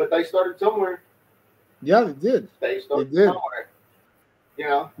 But they started somewhere. Yeah, they did. They started somewhere.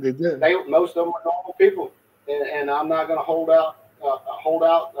 They did. Most of them are normal people, and I'm not going to hold out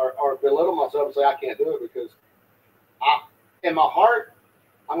or belittle myself and say I can't do it, because in my heart,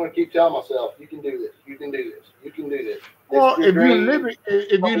 I'm going to keep telling myself, you can do this, you can do this, you can do this. Well, if you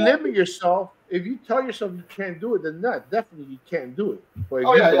limit yourself, if you tell yourself you can't do it, then definitely you can't do it. But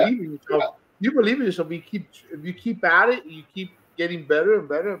if you believe in yourself, if you keep at it, you keep getting better and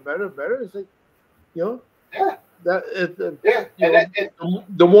better and better and better. It's like,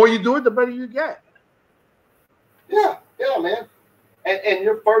 the more you do it, the better you get. Yeah, man. And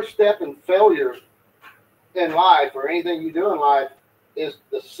your first step in failure in life, or anything you do in life, is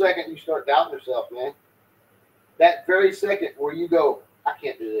the second you start doubting yourself, man. That very second where you go, I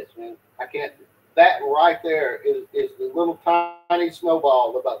can't do this, man. I can't. That right there is the little tiny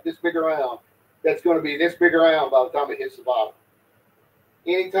snowball about this big around that's going to be this big around by the time it hits the bottom.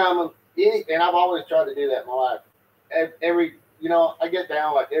 And I've always tried to do that in my life. I get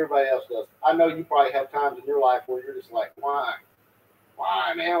down like everybody else does. I know you probably have times in your life where you're just like, why,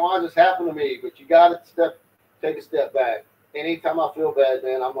 man? Why does this happen to me? But you got to take a step back. Anytime I feel bad,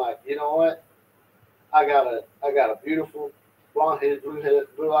 man, I'm like, you know what? I got a beautiful blonde-headed,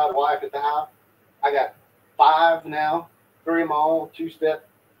 blue-eyed wife at the house. I got 5 now, 3 of my own 2-step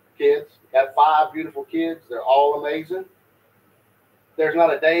kids. Got 5 beautiful kids. They're all amazing. There's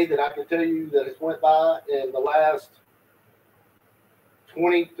not a day that I can tell you that has went by in the last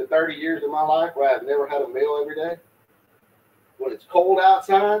 20 to 30 years of my life where I've never had a meal every day. When it's cold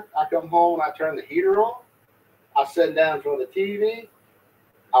outside, I come home and I turn the heater on. I sit down in front of the TV.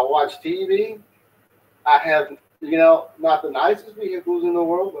 I watch TV. I have, not the nicest vehicles in the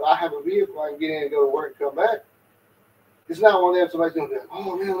world, but I have a vehicle I can get in and go to work and come back. It's not one of them somebody's going to be like,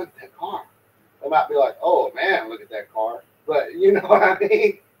 oh, man, look at that car. They might be like, oh, man, look at that car. But you know what I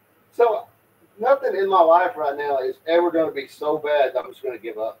mean? So nothing in my life right now is ever going to be so bad that I'm just going to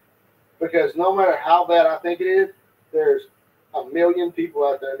give up. Because no matter how bad I think it is, there's a million people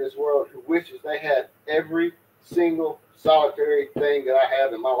out there in this world who wishes they had every single solitary thing that I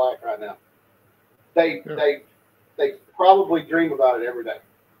have in my life right now. They probably dream about it every day.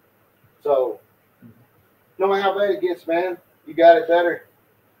 So no matter how bad it gets, man, you got it better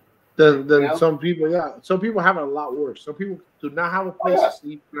than some people. Yeah, some people have it a lot worse. Some people do not have a place to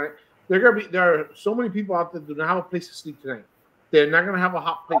sleep tonight. There are so many people out there who do not have a place to sleep tonight. They're not gonna have a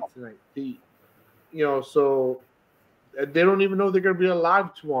hot plate tonight to eat. So they don't even know they're gonna be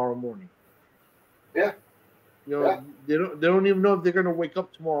alive tomorrow morning. Yeah. They don't even know if they're gonna wake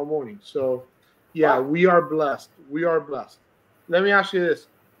up tomorrow morning. So yeah, we are blessed. We are blessed. Let me ask you this.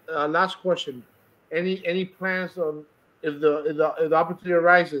 Last question. Any plans on if the opportunity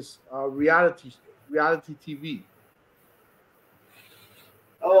arises, reality TV?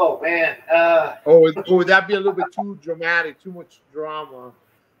 Oh man. Would that be a little bit too dramatic, too much drama?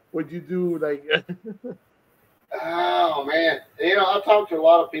 Would you do like? Oh man, I've talked to a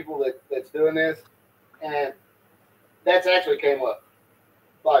lot of people that's doing this, and that's actually came up.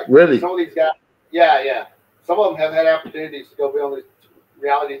 Like really, some of these guys, yeah. Some of them have had opportunities to go be on these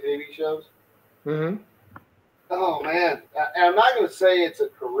reality TV shows. Mm-hmm. Oh man, and I'm not going to say it's a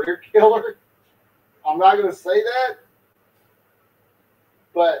career killer. I'm not going to say that.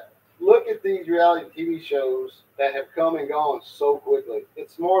 But look at these reality TV shows that have come and gone so quickly.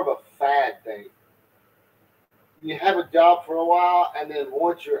 It's more of a fad thing. you have a job for a while, and then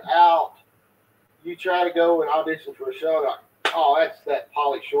once you're out, you try to go and audition for a show. Like, oh, that's that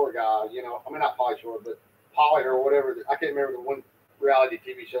Pauly Shore guy. You know, I mean not Pauly Shore, but Pauly or whatever. I can't remember the one reality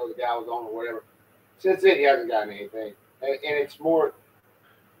TV show the guy was on or whatever. Since then, he hasn't gotten anything, and it's more.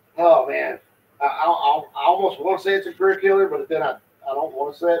 Oh man, I almost want to say it's a career killer, but then I don't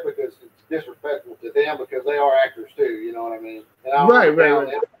want to say it because it's disrespectful to them because they are actors too. You know what I mean? And Right.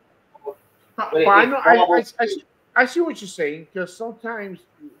 But I know. I see what you're saying, because sometimes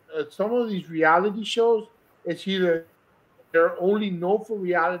some of these reality shows, it's either they're only known for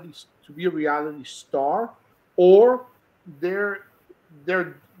reality to be a reality star, or their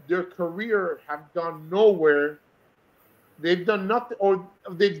their career have gone nowhere. They've done nothing, or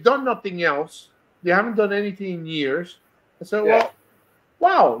they've done nothing else. They haven't done anything in years. And so, Yeah.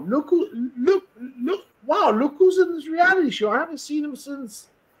 wow, look who's in this reality show. I haven't seen him since,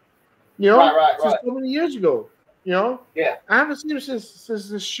 since so many years ago. Yeah. I haven't seen him since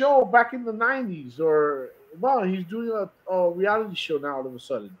the show back in the 90s, or wow, he's doing a reality show now all of a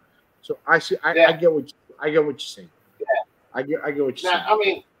sudden. So I see, I get what you're saying. Yeah. I get what you're saying. I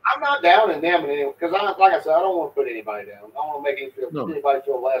mean, I'm not down in them anyway, because like I said, I don't want to put anybody down. I don't want to make anybody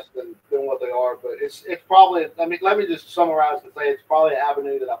feel less than what they are. But it's probably. I mean, let me just summarize and say it's probably an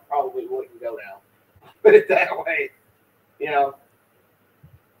avenue that I probably wouldn't go down. Put it that way, you know.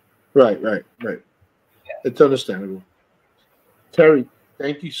 Right. Yeah. It's understandable. Terry,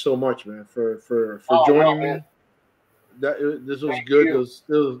 thank you so much, man, for joining me. This was good. This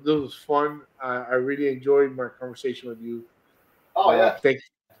was fun. I really enjoyed my conversation with you. Oh yeah.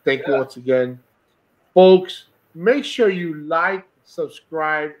 Thank you once again, folks. Make sure you like,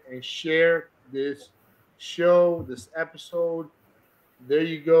 subscribe, and share this show, this episode. There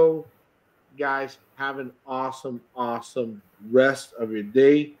you go, guys. Have an awesome rest of your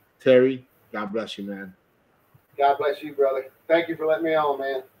day. Terry, God bless you, man. God bless you, brother. Thank you for letting me on,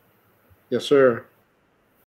 man. Yes, sir.